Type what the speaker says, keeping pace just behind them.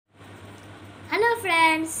Hello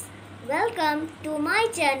friends, welcome to my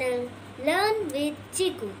channel Learn with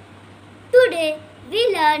Chiku. Today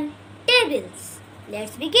we learn tables.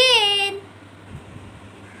 Let's begin.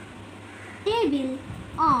 Table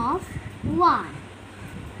of 1.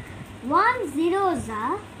 1 zeros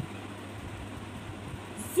are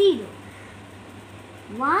 0.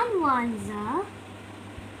 1 ones are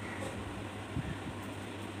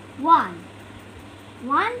 1.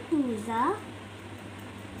 1 twos are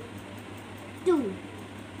 2.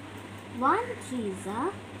 1 threes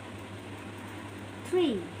are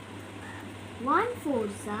 3. 1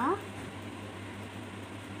 fours are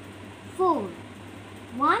 4.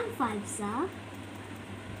 1 fives are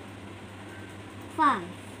 5.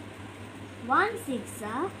 1 six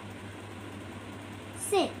are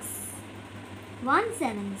 6. 1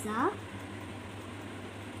 sevens are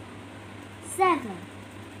 7.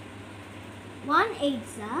 1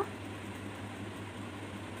 eights are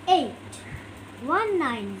 8. 1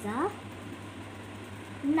 nines are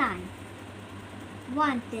 9.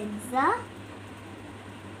 1 tens are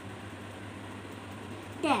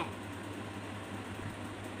 10.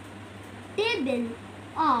 Table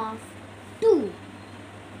of 2.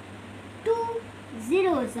 2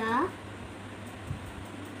 zeros are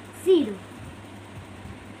 0.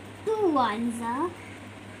 2 ones are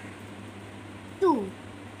 2.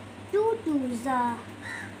 2 twos are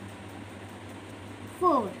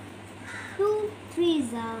 4. 2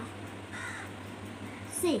 threes are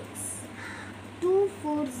 6. 2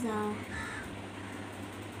 fours are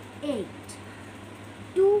 8.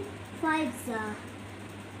 2 fives are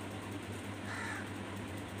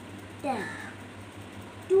 10.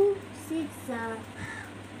 2 six are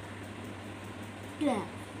 12.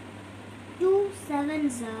 2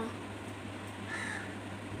 sevens are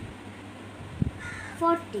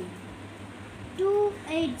 14. 2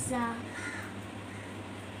 eights are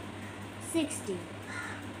 60.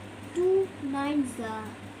 2 nines are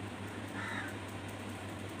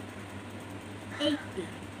 80.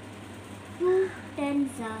 2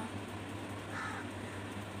 tens are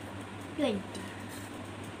 20.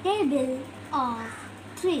 Table of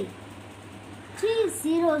 3. 3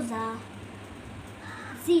 zeros are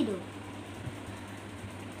 0.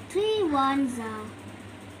 3 ones are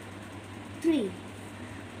 3.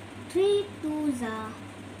 3 twos are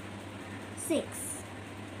 6.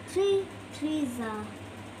 3 threes are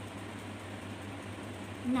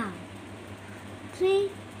 9. 3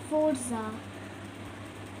 fours are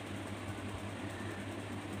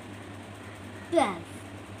 12.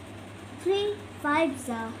 3 fives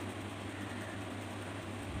are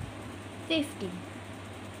 15.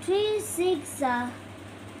 3 six are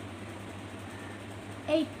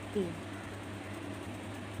 18.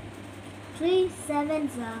 3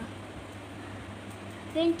 sevens are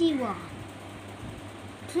 21.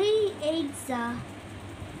 3 eights are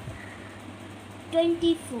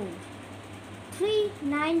 24. 3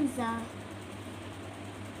 nines are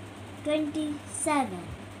 27.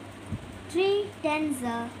 3 tens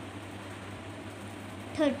are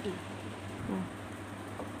 30.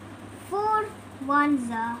 4 ones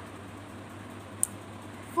are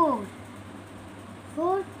 4.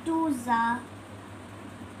 4 twos are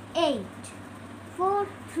 8. 4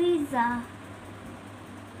 threes are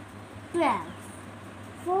 12.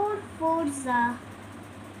 4 fours are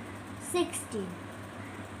 16.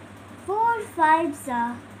 4 fives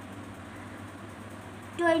are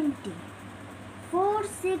 20. 4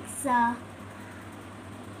 six are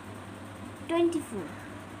 24.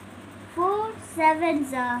 4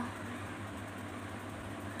 sevens are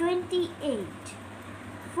 28.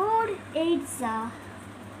 4 eights are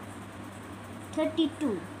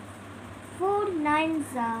 32. 4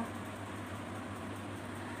 nines are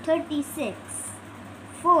 36.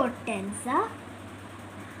 4 tens are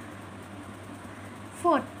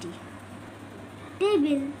 40.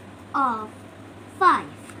 Table of 5.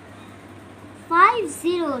 5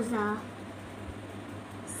 zeros are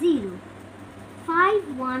 0.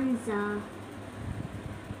 5 ones are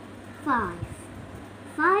 5.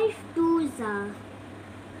 5 twos are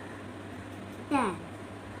 10.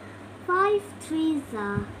 5 threes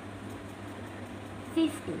are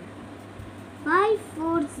 50. 5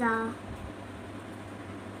 fours are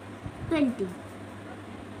 20.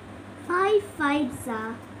 5 fives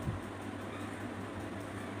are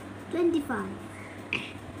 25.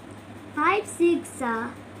 5 six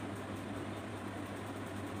are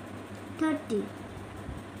 30.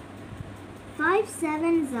 5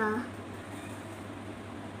 sevens are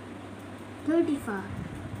 35.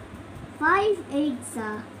 5 eights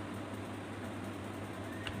are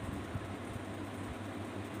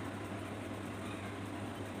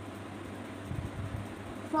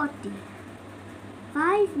 40.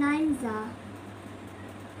 5 nines are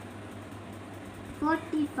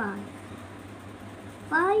 45.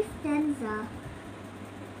 5 tens are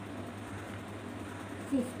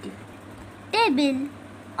 50. Table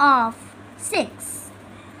of 6.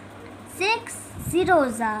 6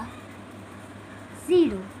 zeros are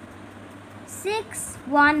 0. 6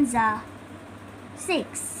 ones are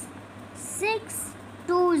 6. 6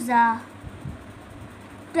 twos are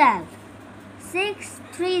 12. 6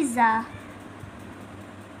 threes are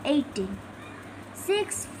 18.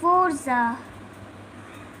 6 fours are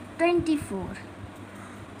 24.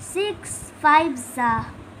 6 fives are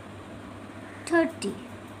 30.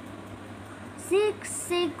 6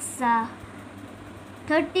 six are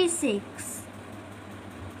 36.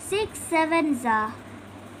 6 sevens are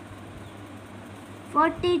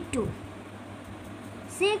 42.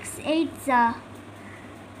 6 eights are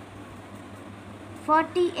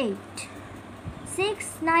 48. 6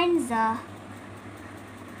 nines are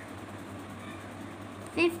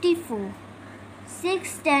 54.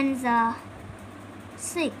 6 tens are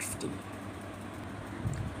 60.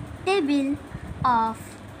 Table of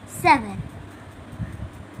 7.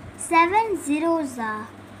 7 zeros are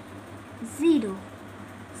 0.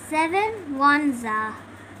 7 ones are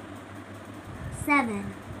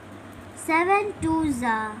 7. 7 twos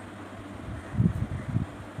are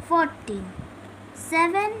 14.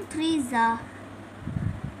 7 threes are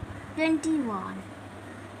 21.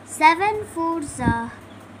 7 fours are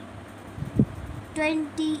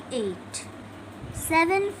 28.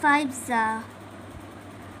 7 fives are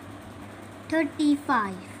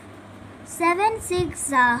 35. 7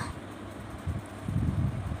 six are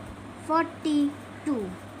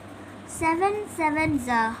 42. 7 sevens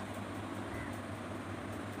are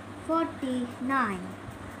 49.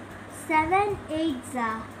 7 eights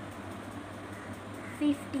are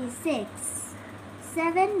 56.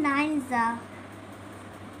 7 nines are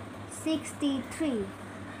 63.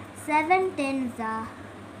 7 tens are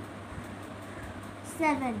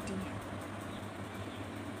 70.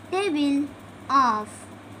 Table of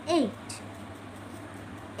 8.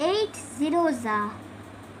 8 zeros are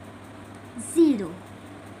 0.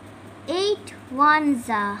 8 ones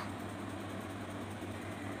are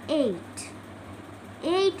 8.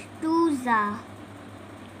 8 twos are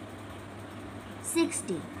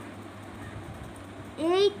 60.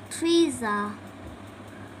 8 threes are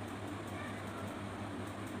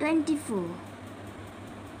 24.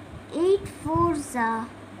 8 fours are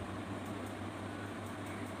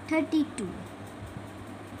 32.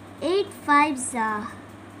 8 fives are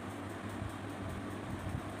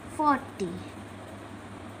 40.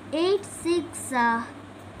 8 six are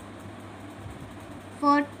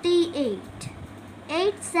 48.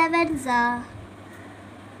 8 sevens are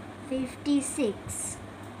 56.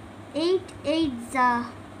 8 eights are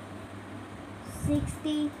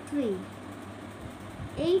 63.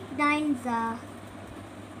 8 nines are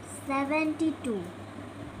 72.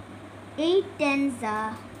 8 tens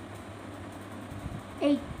are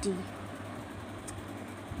 80.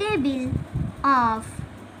 Table of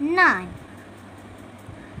 9.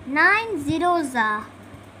 9 zeros are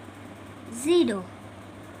 0.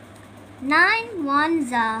 9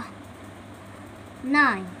 ones are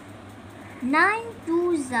 9. 9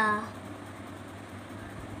 twos are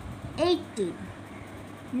 18.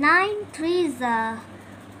 9 threes are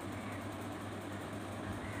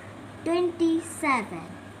 27.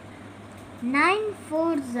 9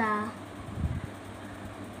 fours are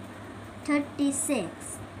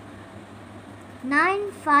 36.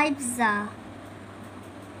 9 fives are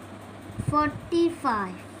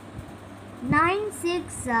 45. 9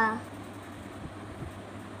 six are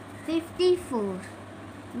 54.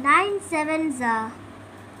 9 sevens are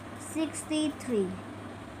 63.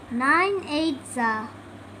 9 eights are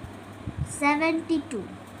 72.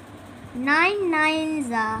 9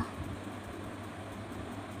 nines are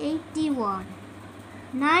 81.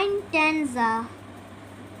 9 tens are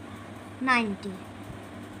 90.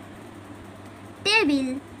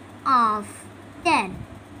 Table of 10.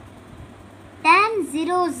 10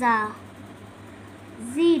 zeros are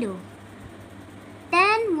 0.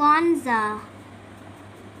 10 ones are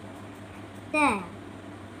 10.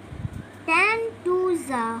 10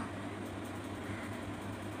 twos are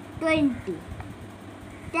 20.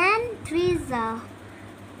 10 threes are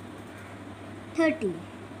 30.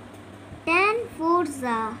 10 fours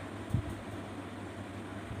are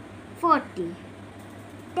 40.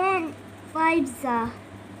 10 fives are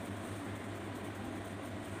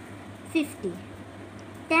 50.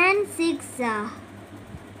 10 six are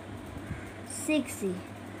 60.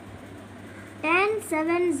 10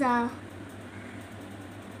 sevens are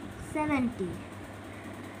 70.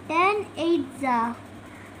 10 8s are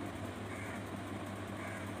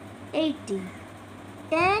 80.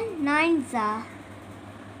 10 9s are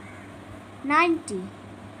 90.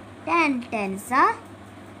 10 10s are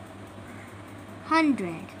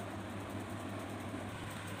 100.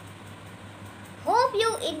 Hope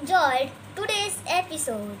you enjoyed today's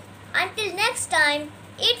episode. Until next time,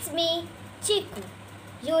 it's me, Chiku.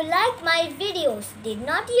 You liked my videos, did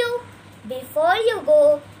not you? Before you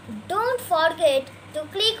go, don't forget to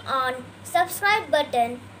click on subscribe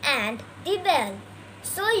button and the bell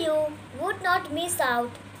so you would not miss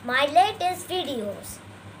out my latest videos.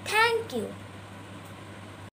 Thank you.